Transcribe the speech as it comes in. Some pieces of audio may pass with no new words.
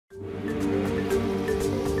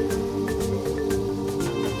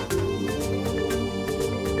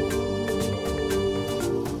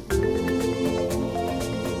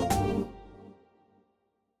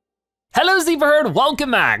you've heard,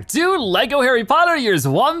 welcome back to Lego Harry Potter years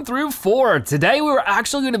 1 through 4. Today we were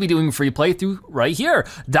actually gonna be doing free playthrough right here,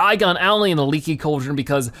 Diagon Alley and the Leaky Cauldron,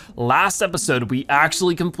 because last episode we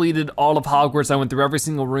actually completed all of Hogwarts. I went through every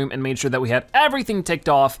single room and made sure that we had everything ticked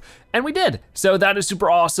off, and we did. So that is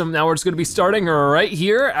super awesome. Now we're just gonna be starting right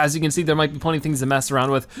here. As you can see, there might be plenty of things to mess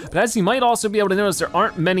around with, but as you might also be able to notice, there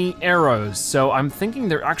aren't many arrows. So I'm thinking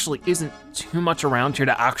there actually isn't too much around here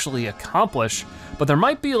to actually accomplish, but there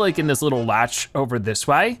might be like in this little latch over this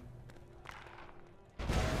way.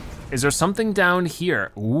 Is there something down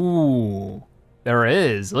here? Ooh, there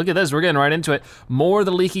is. Look at this, we're getting right into it. More of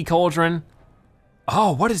the Leaky Cauldron.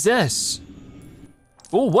 Oh, what is this?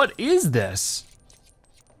 Oh, what is this?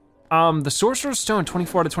 The Sorcerer's Stone,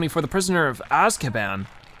 24 out of 24, the Prisoner of Azkaban.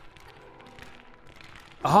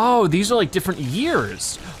 Oh, these are like different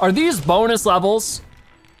years. Are these bonus levels?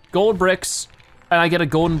 Gold bricks, and I get a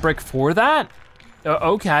golden brick for that?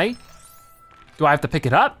 Okay. Do I have to pick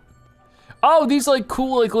it up? Oh, these like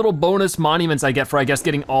cool like little bonus monuments I get for, I guess,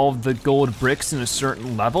 getting all of the gold bricks in a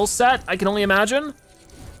certain level set, I can only imagine.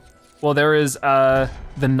 Well, there is the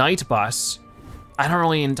night bus. I don't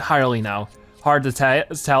really entirely know. Hard to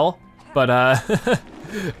tell, but I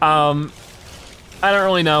don't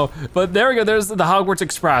really know. But there we go, there's the Hogwarts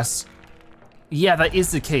Express. Yeah, that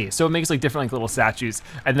is the case. So it makes like different like little statues.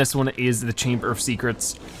 And this one is the Chamber of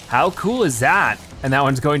Secrets. How cool is that? And that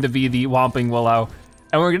one's going to be the Whomping Willow.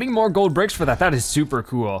 And we're getting more gold bricks for that. That is super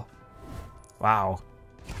cool. Wow.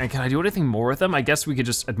 And can I do anything more with them? I guess we could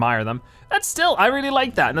just admire them. That's still, I really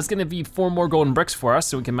like that. And that's gonna be 4 more golden bricks for us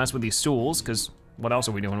so we can mess with these stools, because what else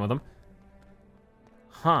are we doing with them?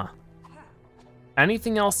 Huh.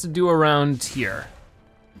 Anything else to do around here?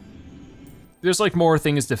 There's like more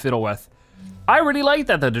things to fiddle with. I really like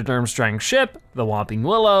that, the Durmstrang ship, the Whomping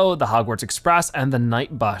Willow, the Hogwarts Express, and the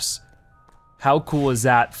night bus. How cool is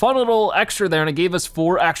that? Fun little extra there, and it gave us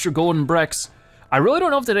 4 extra golden bricks. I really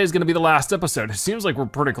don't know if today's gonna be the last episode. It seems like we're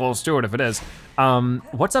pretty close to it if it is.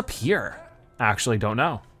 What's up here? I actually don't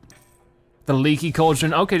know. The Leaky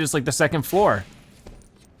Cauldron, okay, just like the 2nd floor.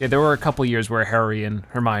 Yeah, there were a couple years where Harry and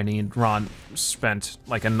Hermione and Ron spent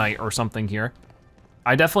like a night or something here.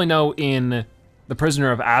 I definitely know in The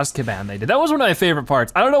Prisoner of Azkaban they did. That was one of my favorite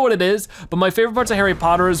parts. I don't know what it is, but my favorite parts of Harry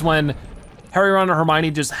Potter is when Harry, Ron, and Hermione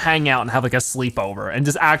just hang out and have like a sleepover and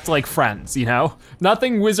just act like friends, you know?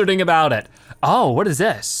 Nothing wizarding about it. Oh, what is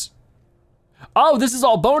this? Oh, this is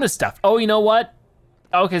all bonus stuff. Oh, you know what?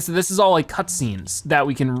 Okay, so this is all like cutscenes that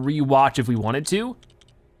we can rewatch if we wanted to,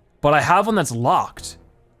 but I have one that's locked.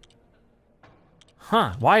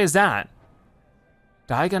 Huh, why is that?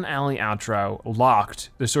 Diagon Alley outro, locked.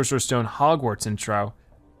 The Sorcerer's Stone Hogwarts intro.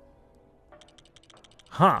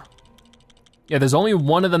 Huh. Yeah, there's only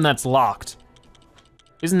one of them that's locked.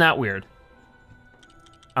 Isn't that weird?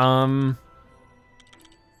 I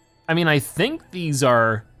mean, I think these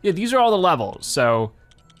are, yeah, these are all the levels, so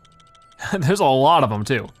there's a lot of them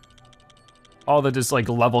too. All the just like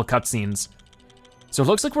level cutscenes. So it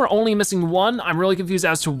looks like we're only missing one. I'm really confused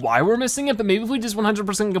as to why we're missing it, but maybe if we just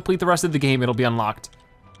 100% complete the rest of the game, it'll be unlocked.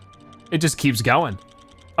 It just keeps going.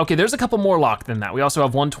 Okay, there's a couple more locked than that. We also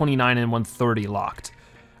have 129 and 130 locked.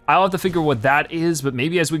 I'll have to figure what that is, but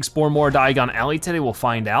maybe as we explore more Diagon Alley today, we'll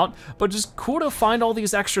find out. But just cool to find all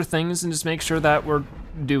these extra things and just make sure that we're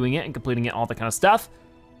doing it and completing it, all that kind of stuff.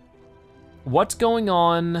 What's going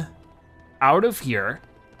on out of here?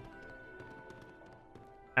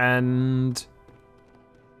 And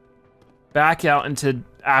back out into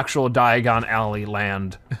actual Diagon Alley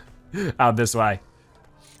land out this way.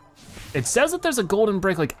 It says that there's a golden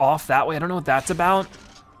brick like off that way. I don't know what that's about.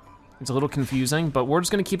 It's a little confusing, but we're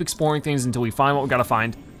just gonna keep exploring things until we find what we gotta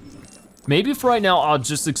find. Maybe for right now, I'll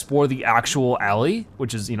just explore the actual alley,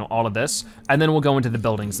 which is, you know, all of this, and then we'll go into the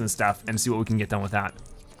buildings and stuff and see what we can get done with that.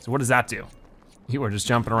 So what does that do? You are just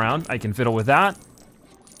jumping around. I can fiddle with that.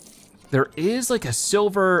 There is like a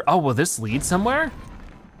silver, oh, will this lead somewhere?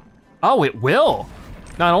 Oh, it will.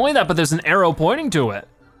 Not only that, but there's an arrow pointing to it.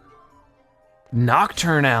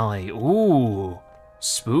 Nocturne Alley, ooh,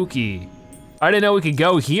 spooky. I didn't know we could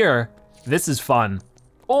go here. This is fun.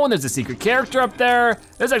 Oh, and there's a secret character up there.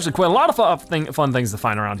 There's actually quite a lot of fun things to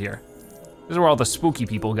find around here. This is where all the spooky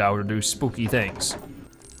people go to do spooky things.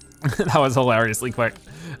 That was hilariously quick.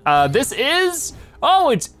 This is, oh,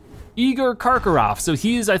 it's Igor Karkaroff. So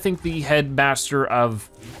he's, I think, the headmaster of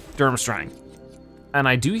Durmstrang. And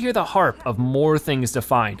I do hear the harp of more things to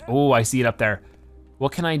find. Oh, I see it up there.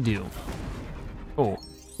 What can I do? Oh,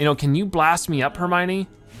 you know, can you blast me up, Hermione?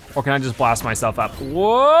 Or can I just blast myself up?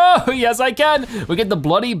 Whoa, yes I can. We get the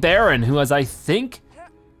Bloody Baron, who is, I think,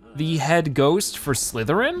 the head ghost for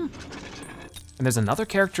Slytherin? And there's another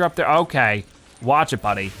character up there. Okay, watch it,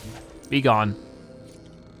 buddy. Be gone.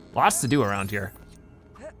 Lots to do around here.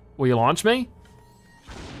 Will you launch me?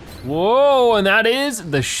 Whoa, and that is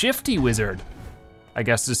the shifty wizard. I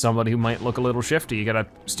guess to somebody who might look a little shifty, you gotta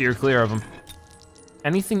steer clear of him.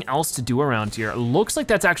 Anything else to do around here? It looks like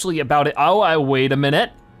that's actually about it. Oh, wait a minute.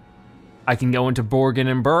 I can go into Borgin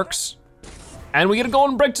and Burks. And we get a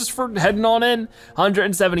golden brick just for heading on in,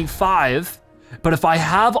 175. But if I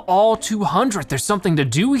have all 200, there's something to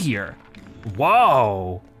do here.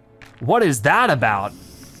 Whoa, what is that about?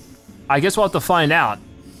 I guess we'll have to find out.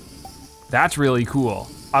 That's really cool.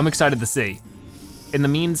 I'm excited to see. In the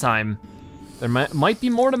meantime, there might be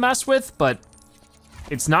more to mess with, but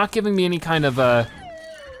it's not giving me any kind of a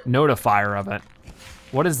notifier of it.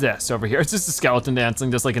 What is this over here? It's just a skeleton dancing,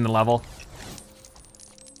 just like in the level.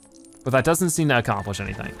 But that doesn't seem to accomplish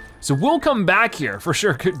anything. So we'll come back here for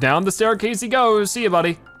sure. Down the staircase he goes. See you,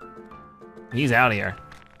 buddy. He's out of here.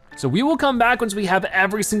 So we will come back once we have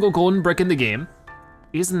every single golden brick in the game.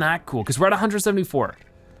 Isn't that cool? Because we're at 174,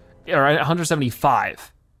 or at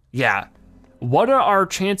 175. Yeah. What are our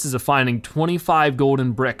chances of finding 25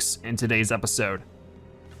 golden bricks in today's episode?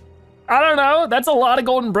 I don't know, that's a lot of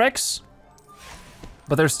golden bricks.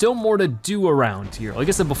 But there's still more to do around here. Like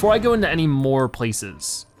I said, before I go into any more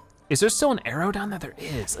places, is there still an arrow down there? There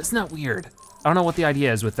is, isn't that weird? I don't know what the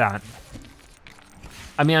idea is with that.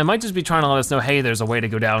 I mean, I might just be trying to let us know, hey, there's a way to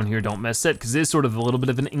go down here, don't miss it, because it is sort of a little bit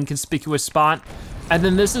of an inconspicuous spot. And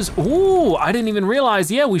then this is, ooh, I didn't even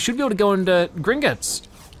realize, yeah, we should be able to go into Gringotts.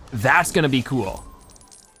 That's gonna be cool.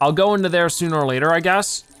 I'll go into there sooner or later, I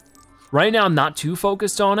guess. Right now, I'm not too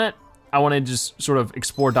focused on it. I wanna just sort of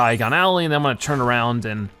explore Diagon Alley, and then I'm gonna turn around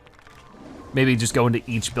and maybe just go into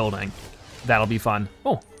each building. That'll be fun.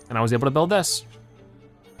 Oh, and I was able to build this.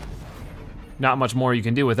 Not much more you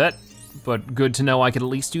can do with it, but good to know I could at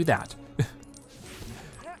least do that.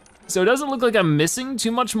 So it doesn't look like I'm missing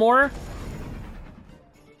too much more.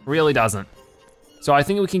 Really doesn't. So I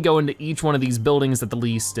think we can go into each one of these buildings at the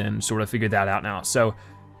least and sort of figure that out now. So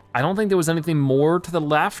I don't think there was anything more to the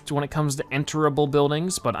left when it comes to enterable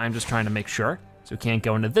buildings, but I'm just trying to make sure. So can't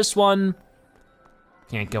go into this one,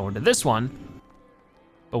 can't go into this one,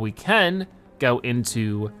 but we can go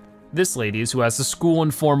into this lady's, who has the school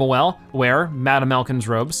and formal wear, Madame Malkin's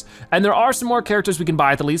robes. And there are some more characters we can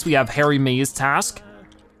buy at the least. We have Harry May's task.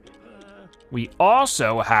 We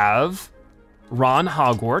also have Ron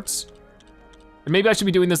Hogwarts. And maybe I should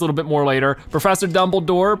be doing this a little bit more later. Professor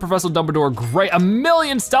Dumbledore, great,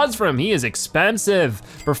 1,000,000 studs for him. He is expensive.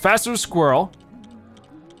 Professor Squirrel.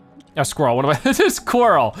 A squirrel, what am I,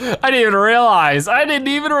 Squirrel. I didn't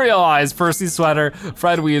even realize. Percy Sweater,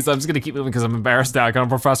 Fred Weeze, I'm just gonna keep moving because I'm embarrassed now. I got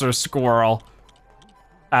Professor Squirrel.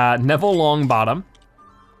 Neville Longbottom.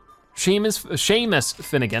 Seamus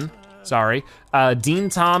Finnegan, sorry. Dean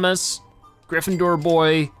Thomas, Gryffindor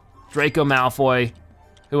Boy, Draco Malfoy.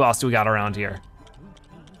 Who else do we got around here?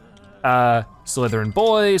 Slytherin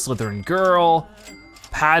Boy, Slytherin Girl,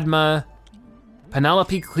 Padma,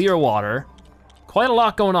 Penelope Clearwater. Quite a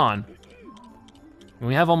lot going on. And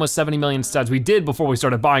we have almost 70,000,000 studs. We did before we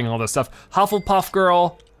started buying all this stuff. Hufflepuff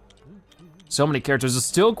Girl. So many characters. There's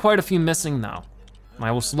still quite a few missing though.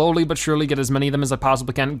 I will slowly but surely get as many of them as I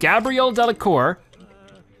possibly can. Gabrielle Delacour.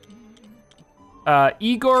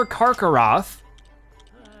 Igor Karkaroff.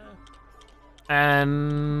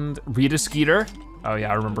 And Rita Skeeter. Oh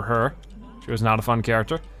yeah, I remember her. She was not a fun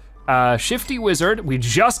character. Shifty Wizard, we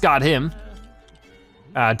just got him.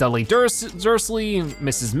 Dudley Dursley,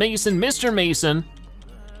 Mrs. Mason, Mr. Mason.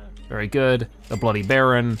 Very good. The Bloody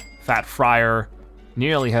Baron, Fat Friar,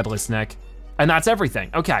 Nearly Headless Nick. And that's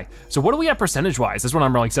everything. Okay, so what do we have percentage-wise? That's what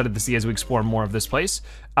I'm really excited to see as we explore more of this place.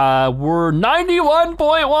 We're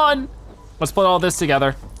 91.1. Let's put all this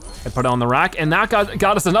together. I put it on the rack, and that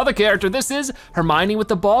got us another character. This is Hermione with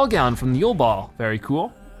the ball gown from the Yule Ball. Very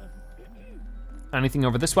cool. Anything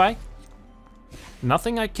over this way?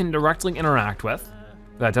 Nothing I can directly interact with.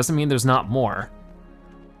 That doesn't mean there's not more.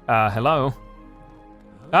 Hello.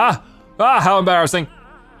 How embarrassing.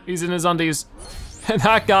 He's in his undies. And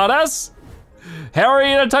that got us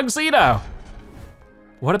Harry in a tuxedo.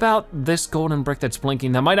 What about this golden brick that's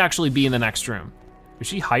blinking? That might actually be in the next room. Is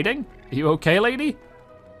she hiding? Are you okay, lady?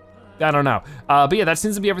 I don't know. But yeah, that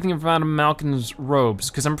seems to be everything from Madame Malkin's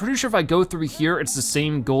robes, because I'm pretty sure if I go through here, it's the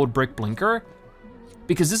same gold brick blinker,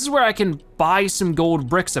 because this is where I can buy some gold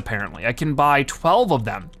bricks, apparently. I can buy 12 of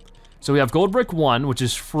them. So we have gold brick 1, which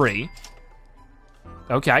is free.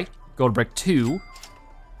 Okay, gold brick 2,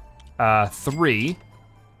 3,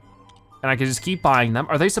 and I can just keep buying them.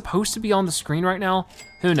 Are they supposed to be on the screen right now?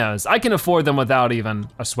 Who knows? I can afford them without even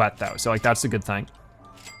a sweat though, so like that's a good thing.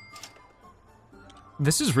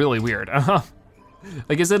 This is really weird.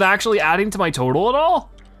 Like, is it actually adding to my total at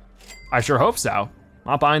all? I sure hope so.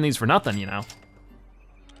 Not buying these for nothing, you know.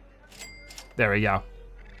 There we go.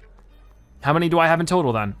 How many do I have in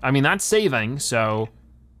total then? I mean, that's saving, so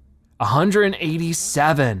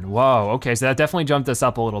 187. Whoa, okay, so that definitely jumped us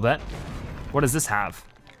up a little bit. What does this have?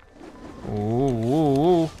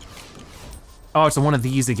 Ooh. Oh, it's one of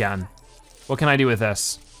these again. What can I do with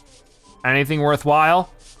this? Anything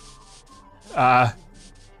worthwhile?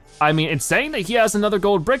 I mean, it's saying that he has another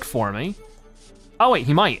gold brick for me. Oh wait,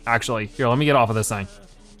 he might, actually. Here, let me get off of this thing.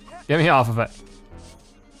 Get me off of it.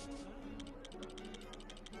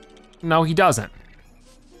 No, he doesn't.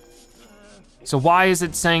 So why is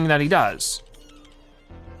it saying that he does?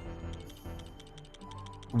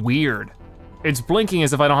 Weird. It's blinking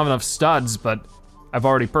as if I don't have enough studs, but I've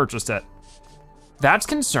already purchased it. That's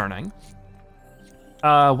concerning.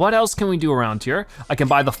 What else can we do around here? I can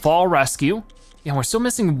buy the fall rescue. Yeah, we're still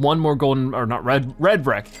missing one more golden, or not red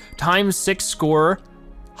brick. ×6 score,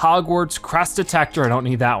 Hogwarts crest detector, I don't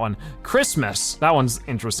need that one. Christmas, that one's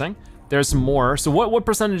interesting. There's some more, so what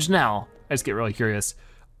percentage now? I just get really curious.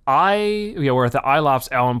 We're at the Ilops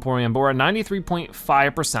Ale Emporium, but we're at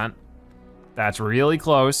 93.5%. That's really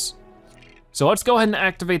close. So let's go ahead and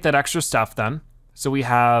activate that extra stuff then. So we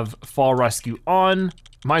have fall rescue on,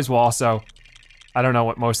 might as well also, I don't know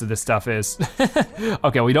what most of this stuff is.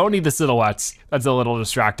 Okay, we don't need the silhouettes. That's a little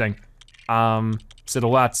distracting.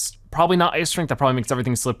 Silhouettes, probably not ice strength, that probably makes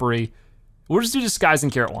everything slippery. We'll just do disguise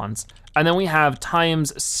and carrot wands. And then we have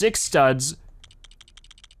 ×6 studs,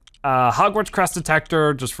 Hogwarts crest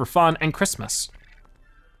detector, just for fun, and Christmas.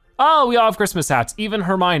 Oh, we all have Christmas hats, even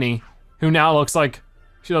Hermione, who now looks like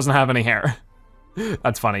she doesn't have any hair.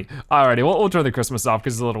 That's funny. Alrighty, we'll turn the Christmas off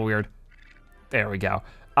because it's a little weird. There we go.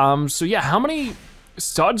 So yeah, how many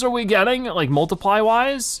studs are we getting, like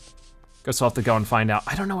multiply-wise? Guess I'll have to go and find out.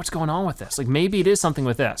 I don't know what's going on with this. Like maybe it is something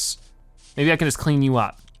with this. Maybe I can just clean you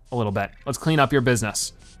up a little bit. Let's clean up your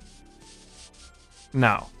business.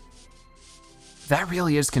 No. That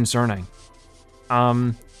really is concerning.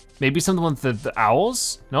 Maybe something with the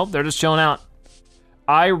owls? Nope, they're just chilling out.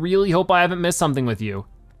 I really hope I haven't missed something with you.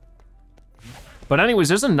 But anyways,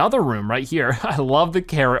 there's another room right here. I love the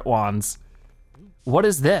carrot wands. What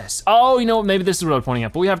is this? Oh, you know, maybe this is what I'm pointing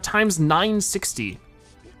at, but we have ×960.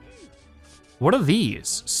 What are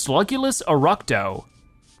these? Slugulus Eructo,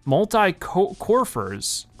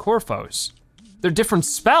 Corphos. They're different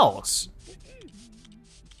spells.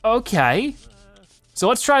 Okay. So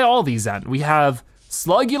let's try all these then. We have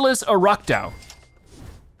Slugulus Eructo.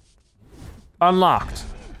 Unlocked.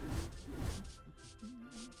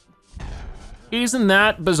 Isn't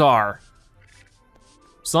that bizarre?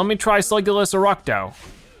 So let me try Slugulus Eructo.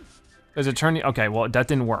 Does it turn, okay, well, that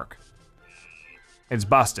didn't work. It's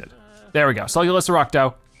busted. There we go, Slugulus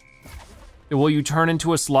Eructo. Will you turn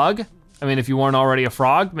into a slug? I mean, if you weren't already a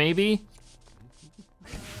frog, maybe?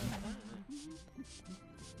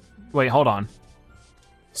 Wait, hold on.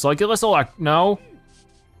 Slugulus Eructo, no.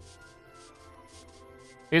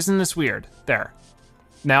 Isn't this weird? There.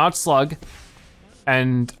 Now it's slug.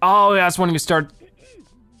 And, oh, that's when you start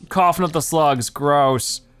coughing up the slugs,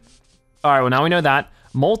 gross. All right, well now we know that.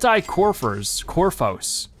 Multi-Corphos.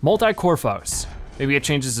 Maybe it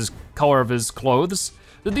changes his color of his clothes.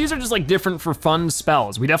 But these are just like different for fun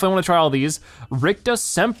spells. We definitely wanna try all these. Ricta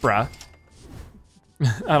Sempra.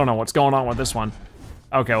 I don't know what's going on with this one.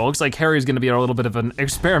 Okay, well, looks like Harry's gonna be a little bit of an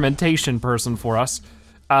experimentation person for us.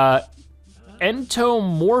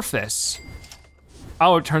 Entomorphous.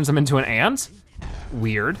 Oh, it turns him into an ant?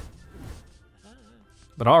 Weird.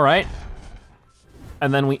 But all right.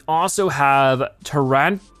 And then we also have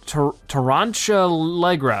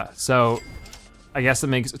Tarantalegra. So I guess it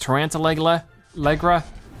makes Tarantalegra.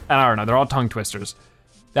 And I don't know, they're all tongue twisters.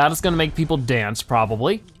 That is gonna make people dance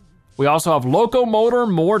probably. We also have Locomotor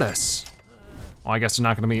Mortis. Well, I guess they're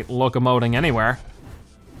not gonna be locomoting anywhere.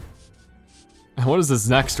 What is this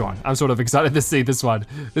next one? I'm sort of excited to see this one.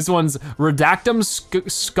 This one's Redactum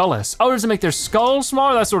Scullus. Oh, does it make their skull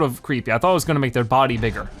smaller? That's sort of creepy. I thought it was gonna make their body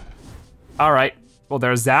bigger. All right, well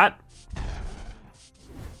there's that.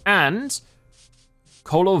 And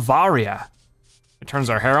Colovaria. It turns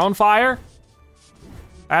our hair on fire?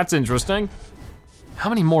 That's interesting. How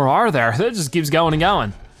many more are there? That just keeps going and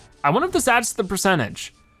going. I wonder if this adds to the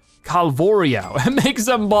percentage. Calvorio, it makes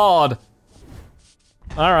them bald.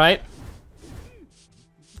 All right.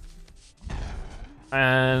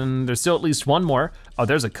 And there's still at least one more. Oh,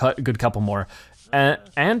 there's a good couple more.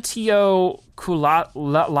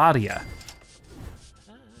 Antioculadia.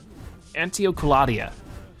 Antioculadia.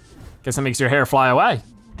 Guess that makes your hair fly away.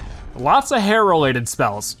 Lots of hair-related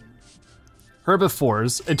spells.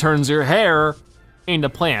 herbivores. It turns your hair into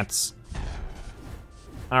plants.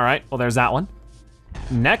 All right, well there's that one.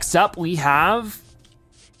 Next up we have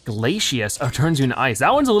Glacius. Oh, turns you into ice.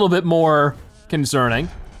 That one's a little bit more concerning.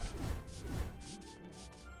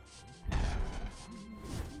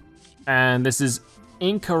 And this is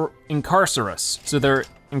Incarcerous. So they're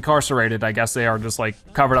incarcerated, I guess they are just like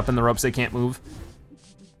covered up in the ropes, they can't move.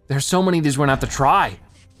 There's so many of these we're gonna have to try.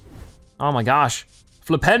 Oh my gosh.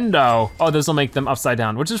 Flipendo. Oh, this will make them upside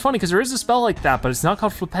down, which is funny because there is a spell like that, but it's not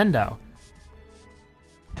called Flipendo.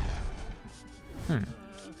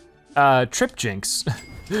 Trip Jinx.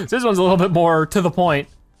 This one's a little bit more to the point.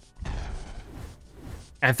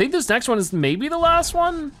 I think this next one is maybe the last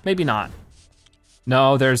one, maybe not.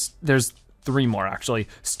 No, there's 3 more actually.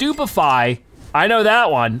 Stupefy, I know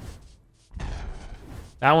that one.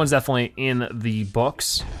 That one's definitely in the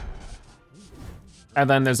books. And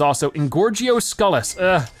then there's also Engorgio Scullus.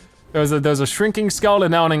 There's a shrinking skull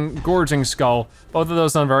and now an engorging skull. Both of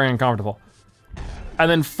those sound very uncomfortable. And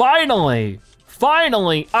then finally,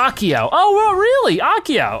 Accio. Oh, well, really,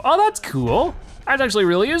 Accio. Oh, that's cool. That's actually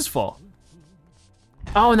really useful.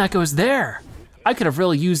 Oh, and that goes there. I could have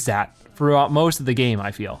really used that throughout most of the game,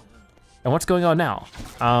 I feel. And what's going on now?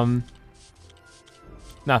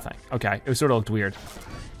 Nothing, okay, it sort of looked weird.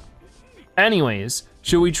 Anyways,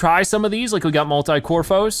 should we try some of these? Like we got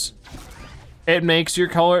multi-Corphos. It makes your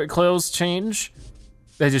clothes change.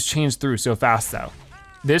 They just change through so fast though.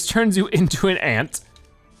 This turns you into an ant.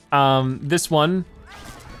 This one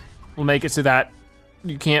will make it so that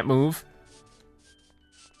you can't move.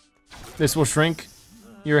 This will shrink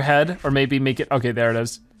your head or maybe make it, okay, there it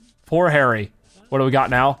is. Poor Harry. What do we got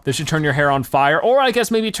now? This should turn your hair on fire, or I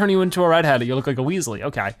guess maybe turn you into a redhead. You look like a Weasley,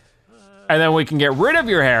 okay. And then we can get rid of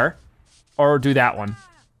your hair, or do that one.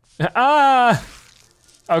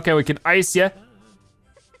 Okay, we can ice you.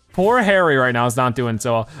 Poor Harry right now is not doing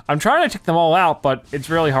so well. I'm trying to take them all out, but it's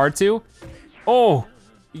really hard to. Oh,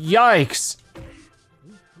 yikes.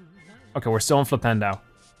 Okay, we're still in Flipendo.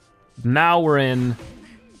 Now we're in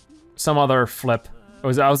some other flip.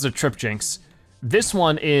 That was a Trip Jinx. This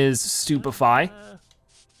one is Stupefy.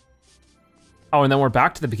 Oh, and then we're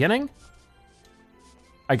back to the beginning?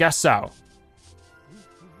 I guess so.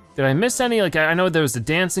 Did I miss any? Like, I know there was a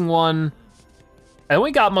dancing one. And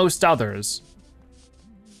we got most others.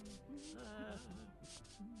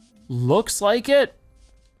 Looks like it.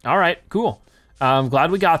 All right, cool. I'm glad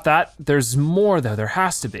we got that. There's more though, there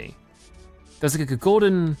has to be. There's like a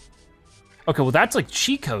golden, okay, well that's like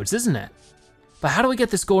cheat codes, isn't it? But how do we get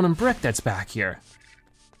this golden brick that's back here?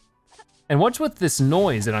 And what's with this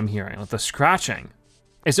noise that I'm hearing, with the scratching?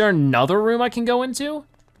 Is there another room I can go into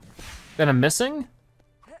that I'm missing?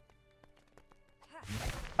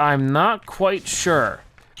 I'm not quite sure.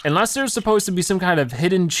 Unless there's supposed to be some kind of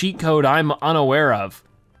hidden cheat code I'm unaware of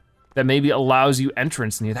that maybe allows you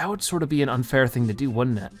entrance in here. That would sort of be an unfair thing to do,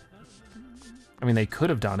 wouldn't it? I mean, they could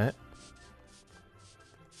have done it.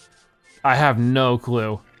 I have no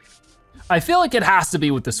clue. I feel like it has to be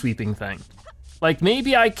with the sweeping thing. Like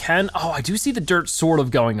maybe I can, oh, I do see the dirt sort of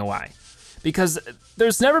going away because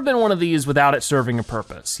there's never been one of these without it serving a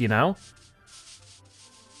purpose, you know?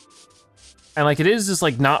 And like it is just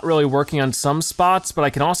like not really working on some spots, but I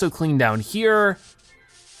can also clean down here.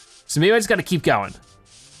 So maybe I just gotta keep going.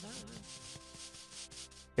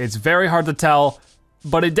 It's very hard to tell,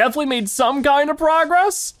 but it definitely made some kind of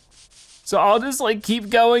progress. So I'll just like keep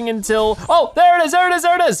going until, oh, there it is, there it is,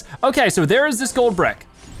 there it is. Okay, so there is this gold brick.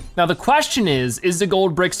 Now the question is the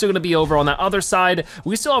gold brick still gonna be over on that other side?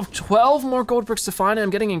 We still have 12 more gold bricks to find and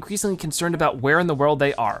I'm getting increasingly concerned about where in the world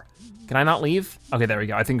they are. Can I not leave? Okay, there we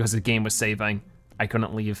go. I think because the game was saving, I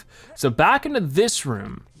couldn't leave. So back into this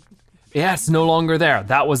room. Yeah, it's no longer there.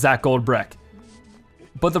 That was that gold brick.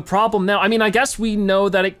 But the problem now, I mean, I guess we know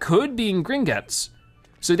that it could be in Gringotts.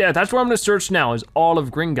 So yeah, that's where I'm gonna search now is all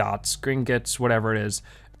of Gringotts, whatever it is,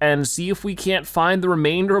 and see if we can't find the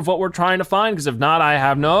remainder of what we're trying to find, because if not, I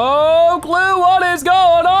have no clue what is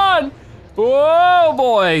going on. Whoa,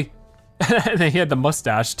 boy. They had the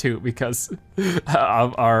mustache too because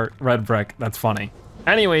of our red brick, that's funny.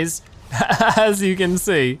 Anyways, as you can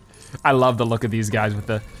see, I love the look of these guys with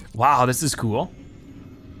the, wow, this is cool.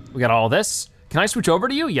 We got all this. Can I switch over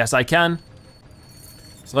to you? Yes, I can.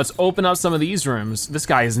 So let's open up some of these rooms. This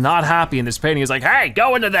guy is not happy in this painting. He's like, hey,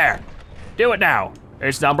 go into there. Do it now.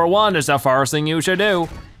 It's number 1, it's the first thing you should do.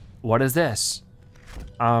 What is this?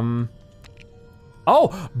 Oh,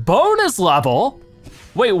 bonus level?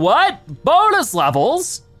 Wait, what? Bonus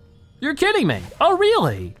levels? You're kidding me. Oh,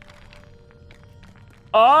 really?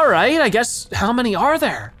 All right, I guess, how many are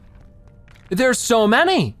there? There's so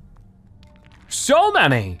many. So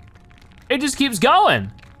many. It just keeps going.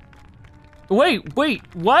 Wait,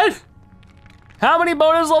 what? How many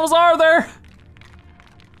bonus levels are there?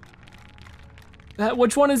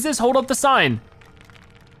 Which one is this? Hold up the sign.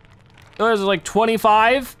 There's like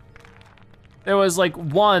 25. There was like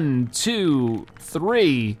 1, 2,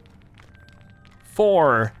 3,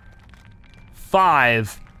 4,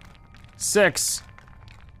 5, 6,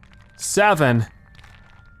 7,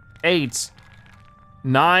 8,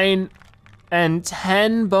 9, and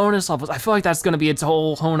 10 bonus levels. I feel like that's gonna be its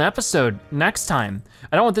whole own episode next time.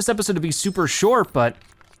 I don't want this episode to be super short, but,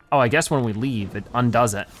 oh, I guess when we leave, it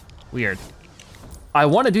undoes it. Weird. I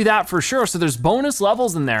wanna do that for sure, so there's bonus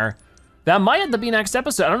levels in there. That might have to be next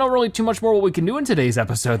episode. I don't know really too much more what we can do in today's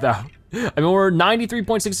episode though. I mean, we're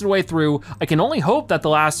 93.6 of the way through. I can only hope that the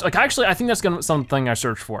last, like actually I think that's gonna something I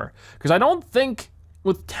searched for. Because I don't think,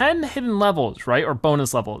 with 10 hidden levels, right, or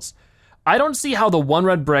bonus levels, I don't see how the 1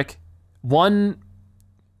 red brick, 1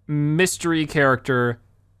 mystery character,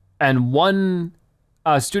 and 1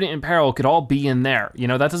 student in peril could all be in there. You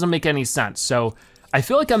know, that doesn't make any sense. So I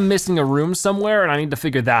feel like I'm missing a room somewhere and I need to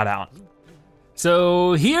figure that out.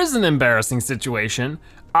 So here's an embarrassing situation.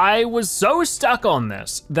 I was so stuck on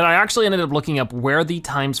this that I actually ended up looking up where the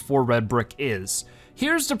 ×4 red brick is.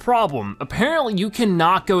 Here's the problem. Apparently you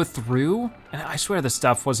cannot go through, and I swear this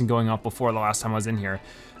stuff wasn't going up before the last time I was in here.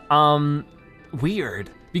 Weird,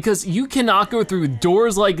 because you cannot go through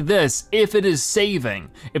doors like this if it is saving.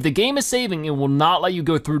 If the game is saving, it will not let you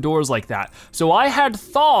go through doors like that. So I had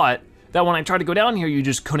thought that when I tried to go down here, you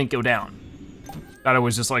just couldn't go down. That it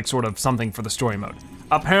was just like sort of something for the story mode.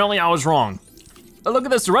 Apparently I was wrong. But look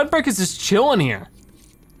at this, the red brick is just chilling here.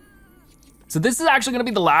 So this is actually gonna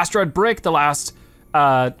be the last red brick, the last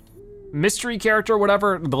mystery character,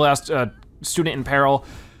 whatever, the last student in peril.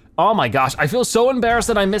 Oh my gosh, I feel so embarrassed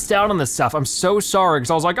that I missed out on this stuff. I'm so sorry,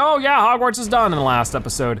 because I was like, oh yeah, Hogwarts is done in the last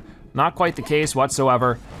episode. Not quite the case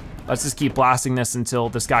whatsoever. Let's just keep blasting this until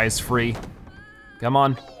this guy is free. Come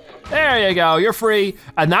on. There you go, you're free.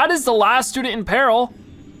 And that is the last student in peril,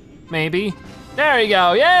 maybe. There you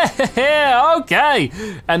go, yeah, okay.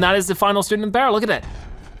 And that is the final student in peril, look at it.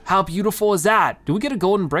 How beautiful is that? Do we get a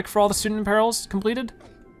golden brick for all the student in perils completed?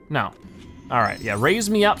 No. All right, yeah, raise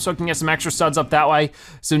me up so I can get some extra studs up that way.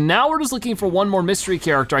 So now we're just looking for 1 more mystery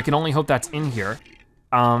character. I can only hope that's in here.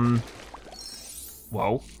 Whoa.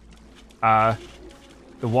 The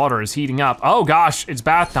water is heating up. Oh gosh, it's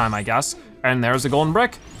bath time, I guess. And there's a golden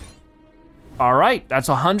brick. All right, that's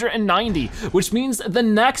 190, which means the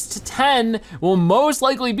next 10 will most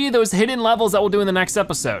likely be those hidden levels that we'll do in the next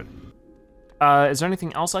episode. Is there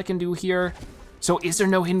anything else I can do here? So is there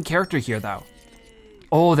no hidden character here though?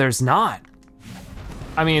 Oh, there's not.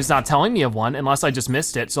 I mean, it's not telling me of one unless I just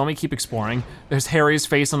missed it, so let me keep exploring. There's Harry's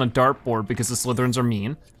face on a dartboard because the Slytherins are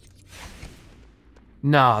mean.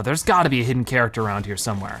 No, there's gotta be a hidden character around here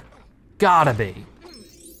somewhere. Gotta be.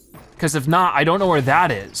 Because if not, I don't know where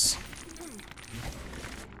that is.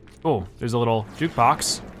 Oh, there's a little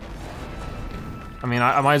jukebox. I mean,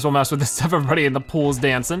 I might as well mess with this stuff. Everybody in the pool's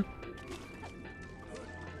dancing.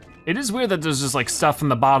 It is weird that there's just like stuff in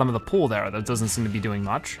the bottom of the pool there that doesn't seem to be doing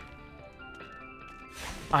much.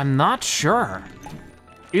 I'm not sure.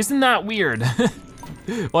 Isn't that weird?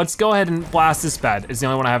 Let's go ahead and blast this bed. It's the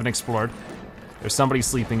only one I haven't explored. There's somebody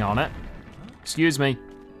sleeping on it. Excuse me.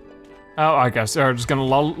 Oh, I guess they're just gonna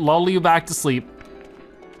lull you back to sleep.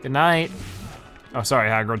 Good night. Oh, sorry,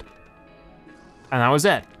 Hagrid. And that was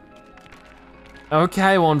it.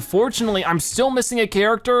 Okay, well, unfortunately, I'm still missing a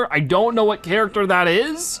character. I don't know what character that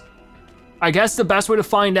is. I guess the best way to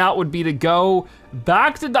find out would be to go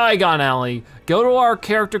back to Diagon Alley, go to our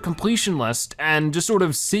character completion list, and just sort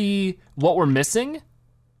of see what we're missing,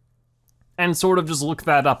 and sort of just look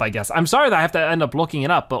that up, I guess. I'm sorry that I have to end up looking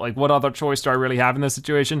it up, but like, what other choice do I really have in this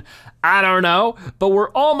situation? I don't know, but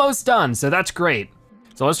we're almost done, so that's great.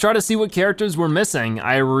 So let's try to see what characters we're missing.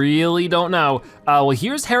 I really don't know. Well,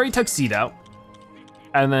 here's Harry Tuxedo.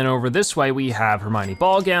 And then over this way, we have Hermione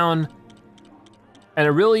Ballgown. And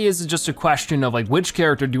it really is just a question of like, which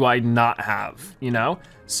character do I not have, you know?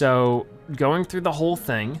 So going through the whole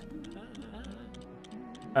thing,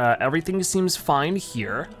 everything seems fine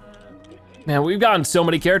here. Man, we've gotten so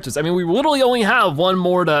many characters. I mean, we literally only have 1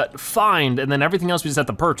 more to find and then everything else we just have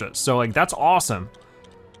to purchase. So like, that's awesome.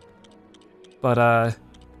 But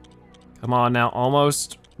come on now,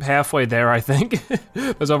 almost halfway there, I think.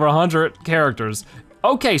 There's over 100 characters.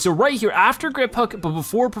 Okay, so right here, after Grip Hook, but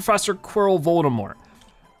before Professor Quirrell Voldemort.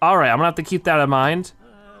 All right, I'm gonna have to keep that in mind.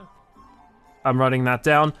 I'm writing that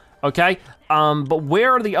down, okay? But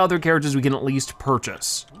where are the other characters we can at least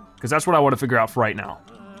purchase? Because that's what I wanna figure out for right now.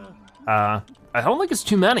 I don't think it's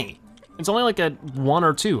too many. It's only like a 1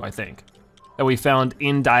 or 2, I think. that we found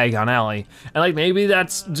in Diagon Alley. And like maybe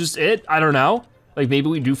that's just it, I don't know. Like maybe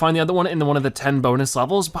we do find the other one in one of the 10 bonus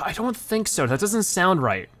levels, but I don't think so, that doesn't sound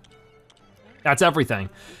right. That's everything.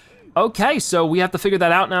 Okay, so we have to figure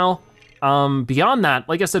that out now. Beyond that,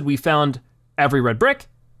 like I said, we found every red brick,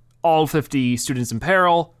 all 50 students in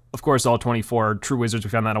peril, of course, all 24 true wizards,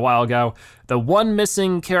 we found that a while ago. The one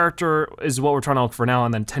missing character is what we're trying to look for now,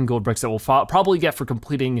 and then 10 gold bricks that we'll probably get for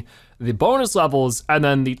completing the bonus levels, and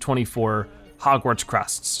then the 24 Hogwarts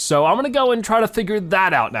crests. So I'm gonna go and try to figure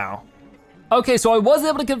that out now. Okay, so I was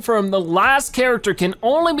able to confirm the last character can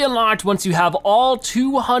only be unlocked once you have all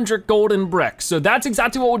 200 golden bricks. So that's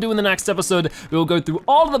exactly what we'll do in the next episode. We will go through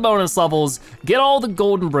all of the bonus levels, get all the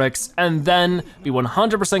golden bricks, and then be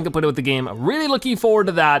 100% completed with the game. Really looking forward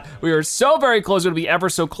to that. We are so very close, to be ever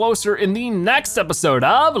so closer in the next episode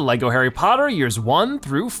of Lego Harry Potter years 1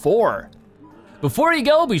 through 4. Before you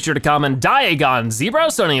go, be sure to comment Diagon Zebra,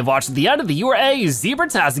 so when you've watched to the end of the you are a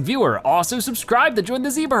Zebra-tastic viewer. Also subscribe to join the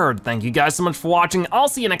Zebra Herd. Thank you guys so much for watching. I'll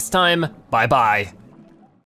see you next time. Bye-bye.